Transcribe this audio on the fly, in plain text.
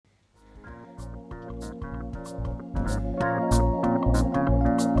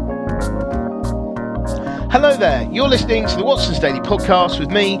Hello there, you're listening to the Watson's Daily Podcast with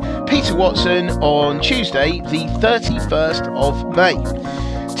me, Peter Watson, on Tuesday, the 31st of May.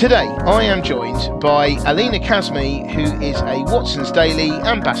 Today, I am joined by Alina Kazmi, who is a Watson's Daily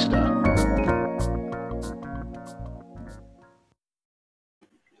ambassador.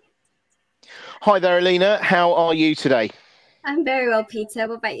 Hi there, Alina. How are you today? I'm very well, Peter.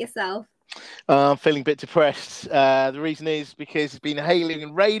 What about yourself? I'm feeling a bit depressed. The reason is because it's been hailing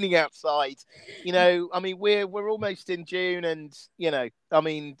and raining outside. We're almost in June, and it's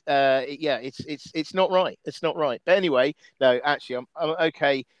not right. It's not right. But anyway, no, actually, I'm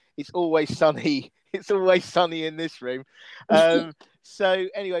okay. It's always sunny. It's always sunny in this room. So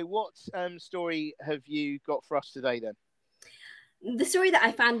anyway, what story have you got for us today then? The story that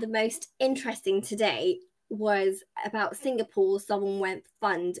I found the most interesting today was about Singapore's sovereign wealth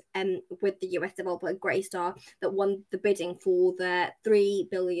fund with the US developer Greystar that won the bidding for the $3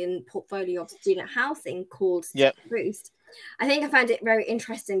 billion portfolio of student housing called Boost. I think I found it very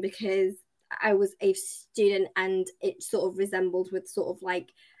interesting because I was a student and it sort of resembled with sort of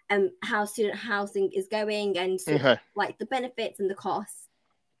like how student housing is going and sort of like the benefits and the costs.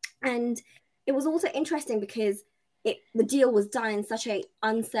 And it was also interesting because the deal was done in such an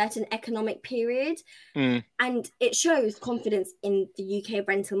uncertain economic period, and it shows confidence in the UK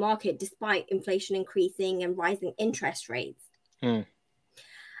rental market despite inflation increasing and rising interest rates. And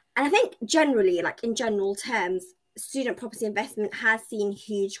I think generally, like in general terms, student property investment has seen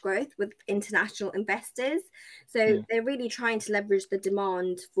huge growth with international investors. So they're really trying to leverage the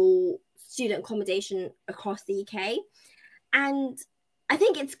demand for student accommodation across the UK. And I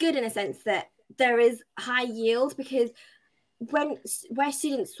think it's good in a sense that there is high yield because where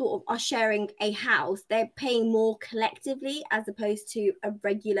students sort of are sharing a house, they're paying more collectively as opposed to a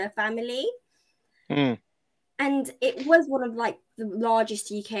regular family. And it was one of like the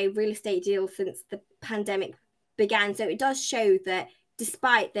largest UK real estate deals since the pandemic began. So it does show that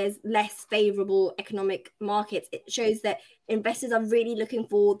despite there's less favorable economic markets, it shows that investors are really looking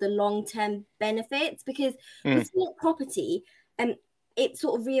for the long-term benefits because with property, it's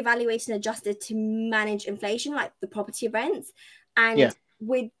sort of reevaluated and adjusted to manage inflation, like the property rents. And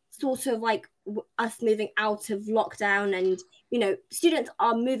with sort of like us moving out of lockdown and, students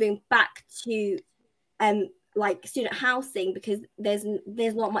are moving back to like student housing because there's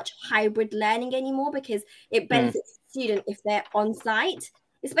not much hybrid learning anymore because it benefits students if they're on site,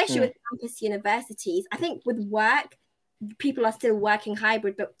 especially with campus universities. I think with work, people are still working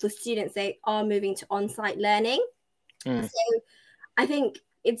hybrid, but for students, they are moving to on-site learning. So I think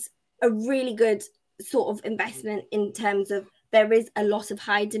it's a really good sort of investment in terms of there is a lot of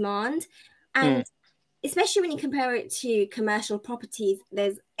high demand. And especially when you compare it to commercial properties,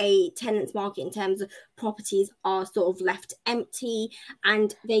 there's a tenants market in terms of properties are sort of left empty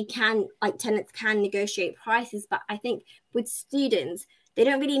and tenants can negotiate prices. But I think with students, they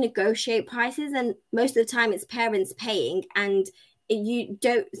don't really negotiate prices. And most of the time it's parents paying and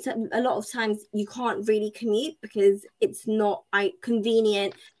a lot of times you can't really commute because it's not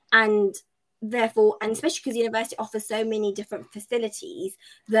convenient, and therefore, and especially because university offers so many different facilities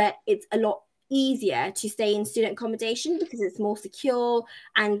that it's a lot easier to stay in student accommodation because it's more secure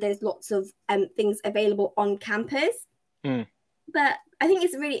and there's lots of things available on campus. But I think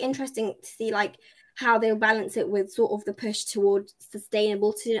it's really interesting to see like how they'll balance it with sort of the push towards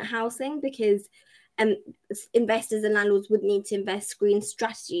sustainable student housing because investors and landlords would need to invest green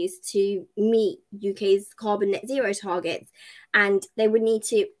strategies to meet UK's carbon net zero targets, and they would need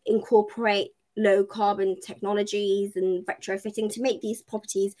to incorporate low carbon technologies and retrofitting to make these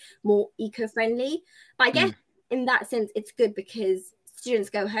properties more eco-friendly. But I guess in that sense, it's good because students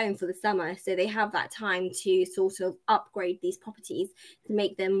go home for the summer, so they have that time to sort of upgrade these properties to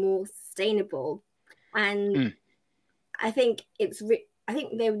make them more sustainable. And I think I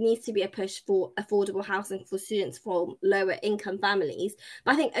think there needs to be a push for affordable housing for students from lower income families.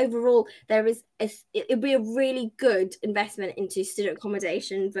 But I think overall it'd be a really good investment into student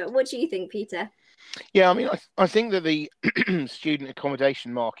accommodation. But what do you think, Peter? Yeah, I mean, I think that the student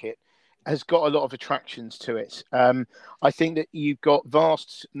accommodation market has got a lot of attractions to it. I think that you've got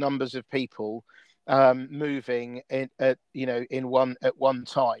vast numbers of people moving at one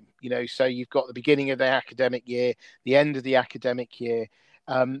time. So you've got the beginning of the academic year, the end of the academic year.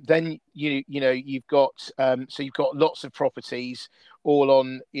 Then you've got lots of properties all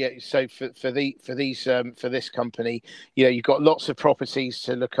on. So for this company, you've got lots of properties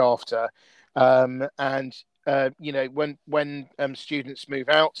to look after, and when students move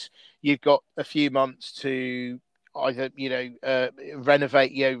out, you've got a few months to either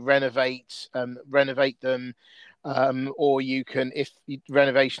renovate them, or you can, if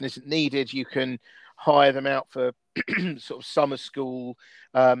renovation isn't needed, you can hire them out for sort of summer school,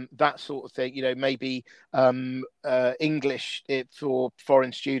 that sort of thing. Maybe English for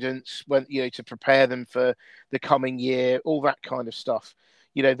foreign students, when to prepare them for the coming year, all that kind of stuff.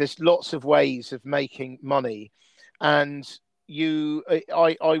 There's lots of ways of making money, and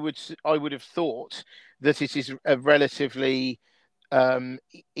I would have thought that it is a relatively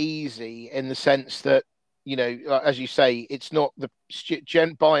easy, in the sense that, as you say, it's not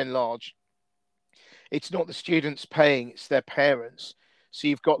by and large, it's not the students paying, it's their parents. So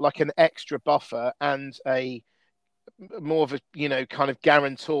you've got like an extra buffer and a more of a kind of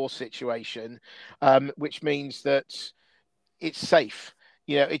guarantor situation, which means that it's safe.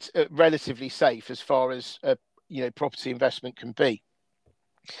 It's relatively safe as far as property investment can be.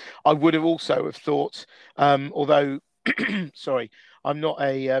 I would have also have thought, although sorry, I'm not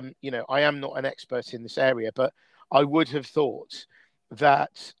I am not an expert in this area, but I would have thought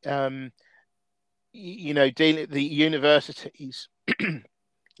that dealing the universities,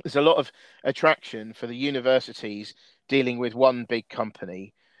 there's a lot of attraction for the universities dealing with one big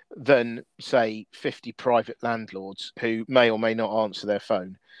company than, say, 50 private landlords who may or may not answer their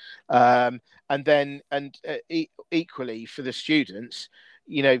phone. Equally for the students,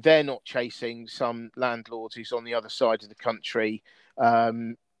 they're not chasing some landlord who's on the other side of the country,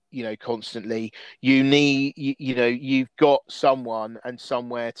 constantly. You've got someone and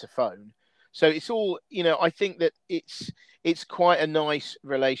somewhere to phone. So it's all, I think that it's quite a nice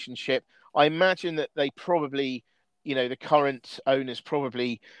relationship. I imagine that they probably, the current owners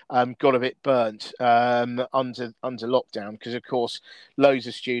probably got a bit burnt under lockdown, because of course loads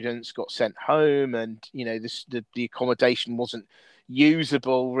of students got sent home, and the accommodation wasn't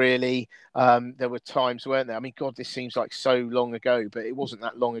usable really. There were times, weren't there? I mean, God, this seems like so long ago, but it wasn't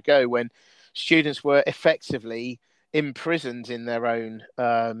that long ago when students were effectively imprisoned in their own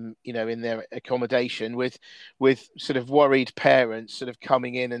in their accommodation, with sort of worried parents sort of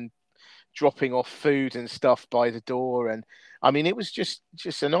coming in and dropping off food and stuff by the door. And I mean, it was just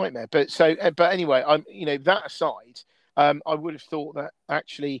a nightmare. But anyway, I'm that aside, I would have thought that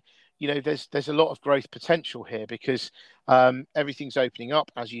actually there's a lot of growth potential here, because everything's opening up,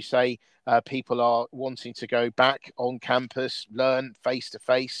 as you say. People are wanting to go back on campus, learn face to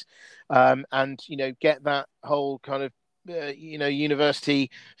face, and get that whole kind of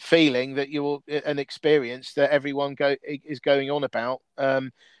university feeling that you're an experience that everyone is going on about,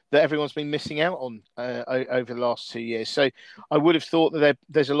 that everyone's been missing out on over the last 2 years. So I would have thought that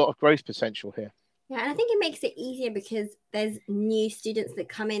there's a lot of growth potential here. Yeah, and I think it makes it easier because there's new students that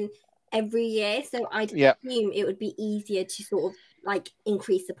come in every year. So I'd assume it would be easier to sort of like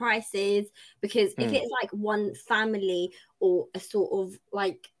increase the prices, because if it's like one family, or a sort of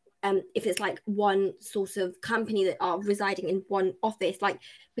like if it's like one sort of company that are residing in one office, like,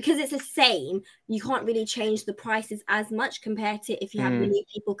 because it's the same, you can't really change the prices as much compared to if you have many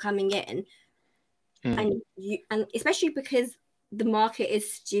people coming in. And especially because the market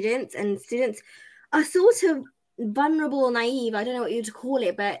is students, and students are sort of vulnerable or naive, I don't know what you'd call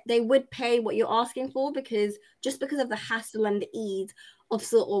it, but they would pay what you're asking for, because of the hassle and the ease of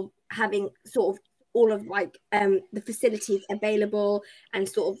sort of having sort of all of like the facilities available, and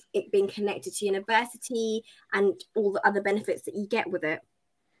sort of it being connected to university and all the other benefits that you get with it.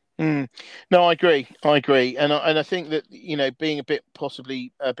 No, I agree, and I think that being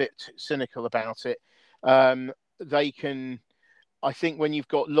possibly a bit cynical about it, they can. I think when you've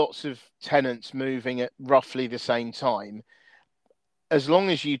got lots of tenants moving at roughly the same time, as long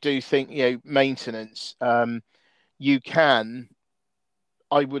as you do think maintenance, you can,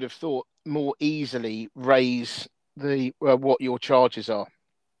 I would have thought, more easily raise the what your charges are,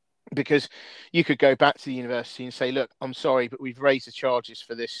 because you could go back to the university and say, look, I'm sorry, but we've raised the charges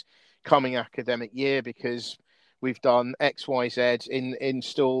for this coming academic year because we've done XYZ,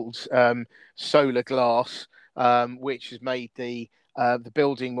 installed solar glass, which has made the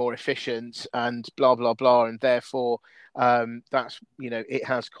building more efficient, and blah blah blah, and therefore that's it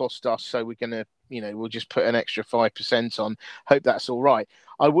has cost us, so we're going to we'll just put an extra 5% on, hope that's all right.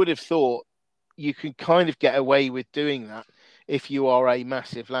 I would have thought you can kind of get away with doing that if you are a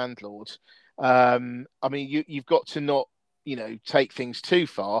massive landlord. I mean, you've got to not take things too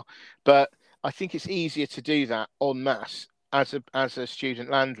far, but I think it's easier to do that en masse as a student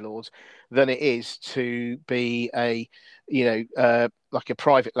landlord than it is to be a like a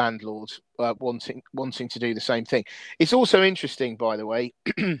private landlord wanting to do the same thing. It's also interesting, by the way,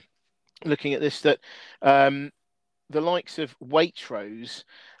 looking at this, that the likes of Waitrose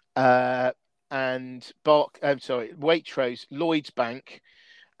and Waitrose, Lloyds Bank,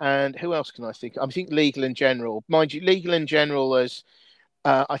 and who else can I think? I think Legal and General. Mind you, Legal and General as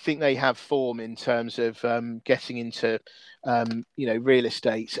I think they have form in terms of getting into, real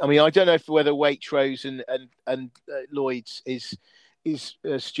estate. I mean, I don't know whether Waitrose and Lloyd's is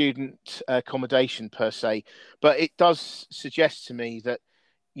student accommodation per se, but it does suggest to me that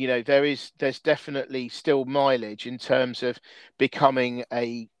there's definitely still mileage in terms of becoming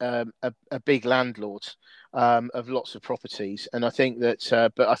a big landlord of lots of properties, and I think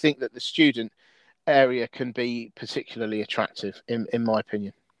that but I think that the student area can be particularly attractive in my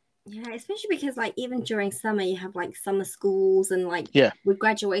opinion. Yeah, especially because like even during summer you have like summer schools and like Yeah. with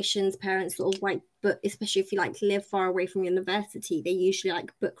graduations, parents sort of like book, especially if you like live far away from university, they usually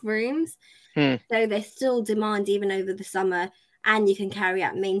like book rooms. Hmm. So there's still demand even over the summer, and you can carry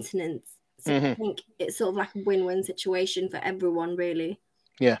out maintenance. So I Mm-hmm. think it's sort of like a win-win situation for everyone, really.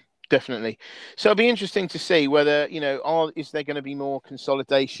 Yeah, definitely. So it'll be interesting to see whether, is there going to be more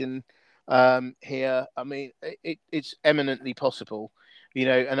consolidation here? I mean, it's eminently possible,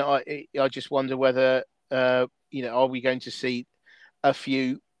 and I just wonder whether, are we going to see a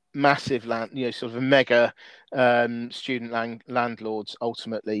few massive sort of mega student landlords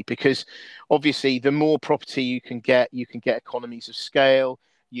ultimately, because obviously the more property you can get economies of scale.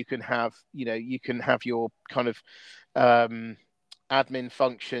 You can have your kind of admin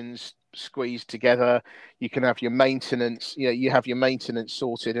functions squeezed together. You can have your maintenance, you have your maintenance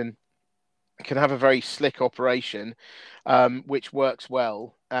sorted, and can have a very slick operation, which works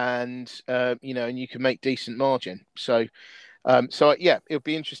well, and and you can make decent margin. So yeah, it'll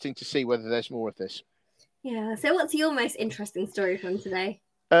be interesting to see whether there's more of this. Yeah. So what's your most interesting story from today?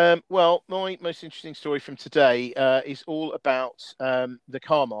 Well, my most interesting story from today is all about the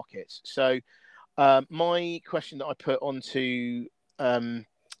car market. So my question that I put onto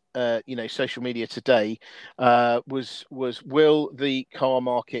social media today was will the car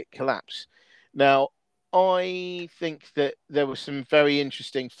market collapse? Now, I think that there were some very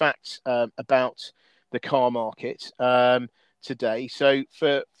interesting facts about the car market today. So,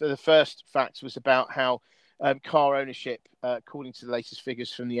 for the first fact was about how car ownership, according to the latest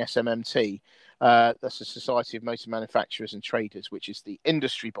figures from the SMMT, that's the Society of Motor Manufacturers and Traders, which is the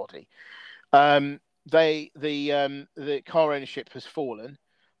industry body. The car ownership has fallen.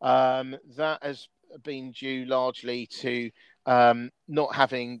 That has been due largely to not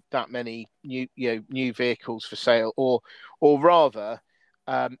having that many new vehicles for sale, or rather,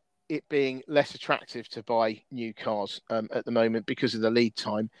 it being less attractive to buy new cars at the moment because of the lead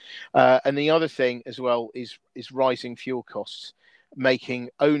time. And the other thing as well is rising fuel costs, making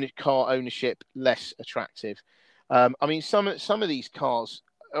car ownership less attractive. I mean, some of these cars.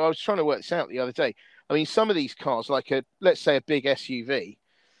 I was trying to work this out the other day. I mean, some of these cars, like let's say a big SUV,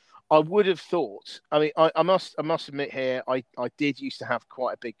 I would have thought. I mean, I must admit here, I did used to have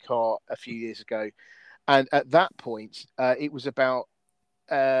quite a big car a few years ago, and at that point, it was about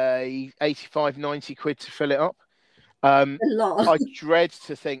 85, 90 quid to fill it up. A lot. I dread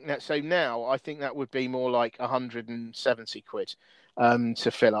to think that. So now I think that would be more like 170 quid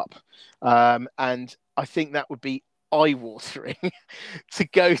to fill up, and I think that would be eye-watering to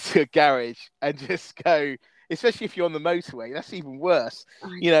go to a garage and just go. Especially if you're on the motorway, that's even worse.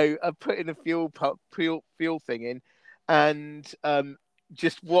 Putting a fuel thing in, and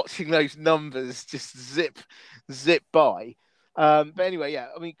just watching those numbers just zip by. But anyway, yeah,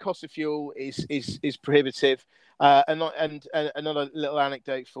 I mean, cost of fuel is prohibitive. And another little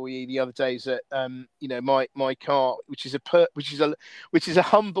anecdote for you. The other day is that my car, which is a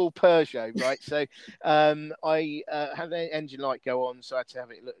humble Peugeot, right? So I had the engine light go on, so I had to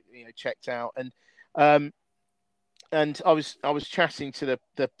have it checked out, and I was chatting to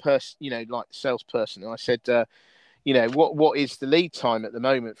the person, like the salesperson, and I said, what is the lead time at the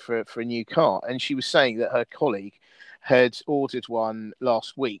moment for a new car? And she was saying that her colleague had ordered one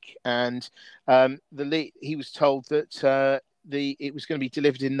last week, and he was told that it was going to be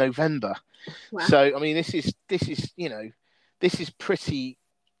delivered in November. Wow. So I mean, this is pretty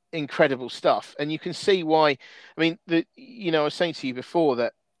incredible stuff, and you can see why. I mean, I was saying to you before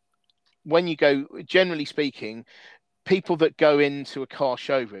that when you go, generally speaking, people that go into a car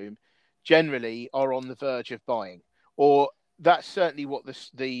showroom generally are on the verge of buying, or that's certainly what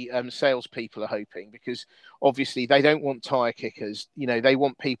the salespeople are hoping, because obviously they don't want tire kickers. They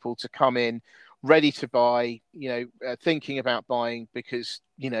want people to come in ready to buy, thinking about buying, because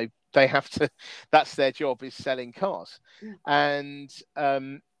they have to. That's their job, is selling cars, and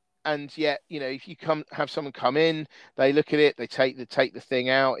yet if you have someone come in, they look at it, they take the thing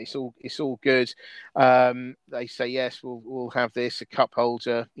out, it's all good. They say yes, we'll have this, a cup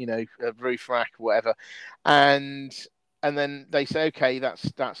holder, a roof rack, whatever, and and then they say, okay,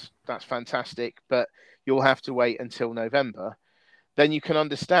 that's fantastic, but you'll have to wait until November. Then you can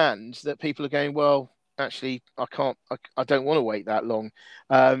understand that people are going, well, actually, I can't, I don't want to wait that long.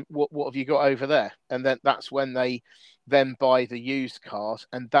 What have you got over there? And then that's when they then buy the used cars,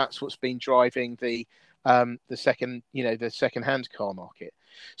 and that's what's been driving the second-hand car market.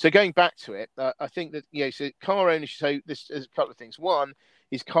 So going back to it, I think that so car ownership. So there's a couple of things. One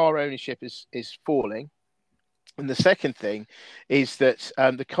is car ownership is falling. And the second thing is that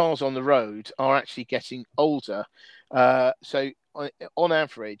the cars on the road are actually getting older. So on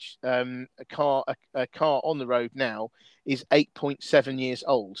average, a car on the road now is 8.7 years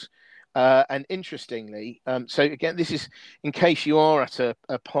old. And interestingly, so again, this is in case you are at a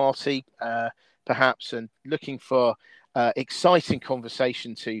party, perhaps, and looking for exciting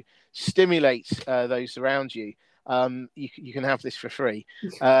conversation to stimulate those around you. You can have this for free.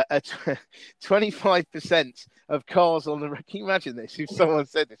 25% of cars on the road. Can you imagine this? If someone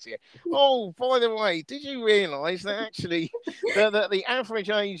said this here, oh, by the way, did you realise that actually the average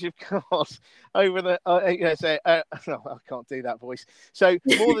age of cars over the no, I can't do that voice. So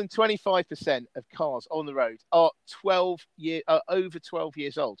more than 25% of cars on the road are over 12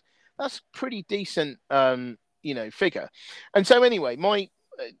 years old. That's pretty decent, figure. And so anyway,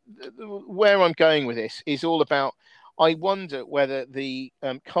 where I'm going with this is all about. I wonder whether the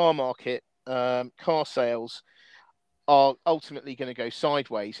car market, car sales, are ultimately going to go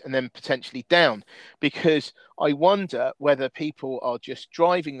sideways and then potentially down, because I wonder whether people are just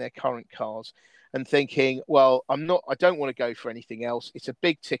driving their current cars and thinking, well, I don't want to go for anything else. It's a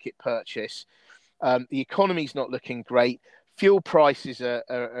big ticket purchase. The economy's not looking great. Fuel prices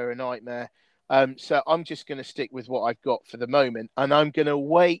are a nightmare. So I'm just going to stick with what I've got for the moment, and I'm going to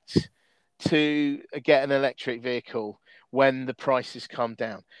wait to get an electric vehicle when the prices come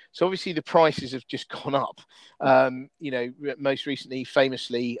down. So obviously the prices have just gone up. Most recently,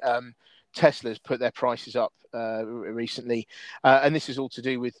 famously, Tesla's put their prices up recently, and this is all to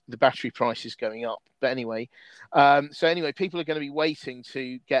do with the battery prices going up. But anyway, people are going to be waiting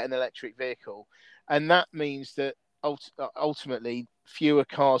to get an electric vehicle, and that means that ultimately fewer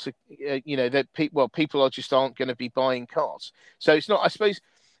cars people aren't going to be buying cars. So it's not, I suppose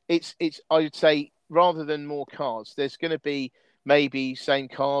it's I would say, rather than more cars, there's going to be maybe same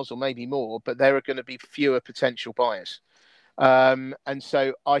cars or maybe more, but there are going to be fewer potential buyers. And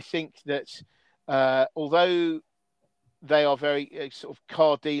so I think that although they are very sort of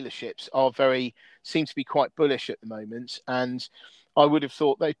car dealerships seem to be quite bullish at the moment, and I would have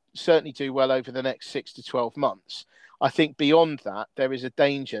thought they certainly do well over the next 6 to 12 months. I think beyond that, there is a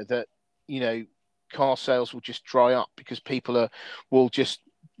danger that, car sales will just dry up because people will just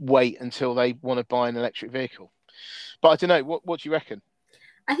wait until they want to buy an electric vehicle. But I don't know. What do you reckon?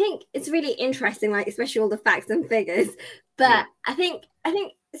 I think it's really interesting, like especially all the facts and figures. But yeah. I think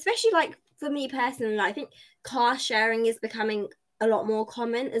especially like for me personally, I think car sharing is becoming a lot more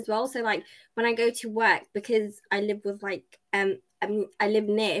common as well. So like when I go to work, because I live with I live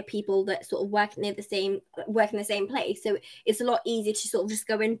near people that sort of work in the same place, so it's a lot easier to sort of just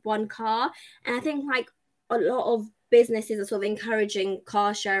go in one car. And I think like a lot of businesses are sort of encouraging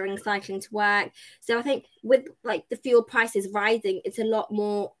car sharing, cycling to work. So I think with like the fuel prices rising, it's a lot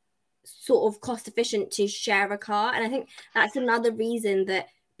more sort of cost efficient to share a car. And I think that's another reason that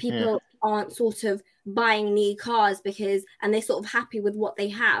people aren't sort of buying new cars, and they're sort of happy with what they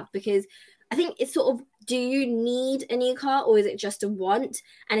have, because I think it's sort of, do you need a new car or is it just a want?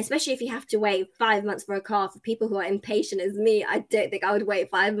 And especially if you have to wait 5 months for a car, for people who are impatient as me, I don't think I would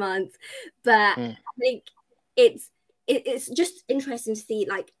wait 5 months. But I think it's just interesting to see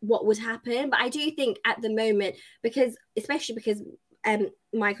like what would happen. But I do think at the moment, especially because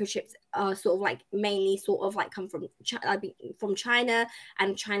microchips are sort of like mainly sort of like come from China,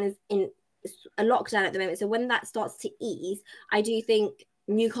 and China's in a lockdown at the moment. So when that starts to ease, I do think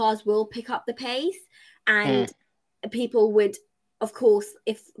new cars will pick up the pace, and people would, of course,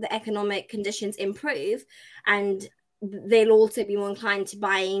 if the economic conditions improve, and they'll also be more inclined to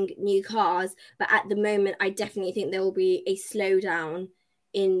buying new cars. But at the moment, I definitely think there will be a slowdown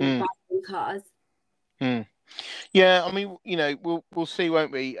in buying new cars. Yeah, I mean, we'll see,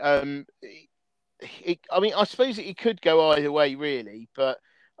 won't we? I suppose it could go either way, really. But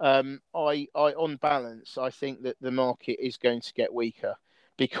I on balance, I think that the market is going to get weaker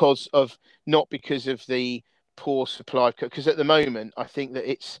not because of the poor supply. Because at the moment, I think that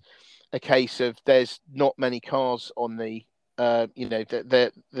it's a case of there's not many cars on the, there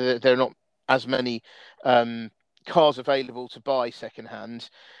are not as many cars available to buy secondhand,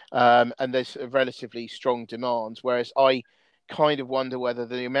 and there's a relatively strong demand. Whereas I kind of wonder whether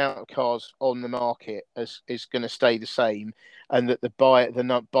the amount of cars on the market is going to stay the same, and that the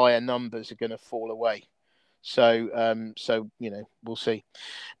buyer numbers are going to fall away. So we'll see.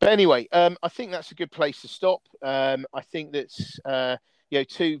 But anyway, I think that's a good place to stop. I think that's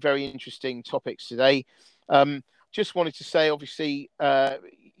two very interesting topics today. Just wanted to say, obviously,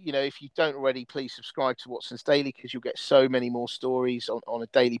 if you don't already, please subscribe to Watson's Daily, because you'll get so many more stories on a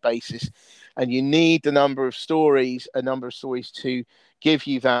daily basis, and you need a number of stories to give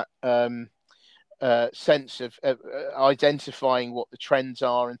you that sense of identifying what the trends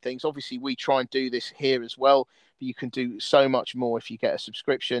are and things. Obviously, we try and do this here as well, but you can do so much more if you get a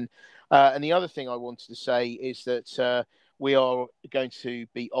subscription. And the other thing I wanted to say is that we are going to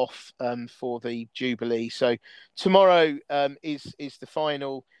be off for the Jubilee. So tomorrow is the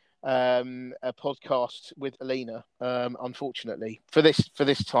final podcast with Alina, unfortunately, for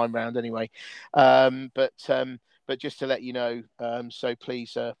this time round anyway. But just to let you know, so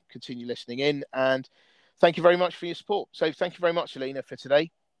please continue listening in, and thank you very much for your support. So thank you very much, Alina, for today.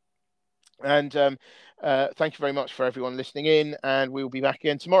 And thank you very much for everyone listening in, and we'll be back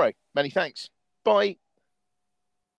again tomorrow. Many thanks. Bye.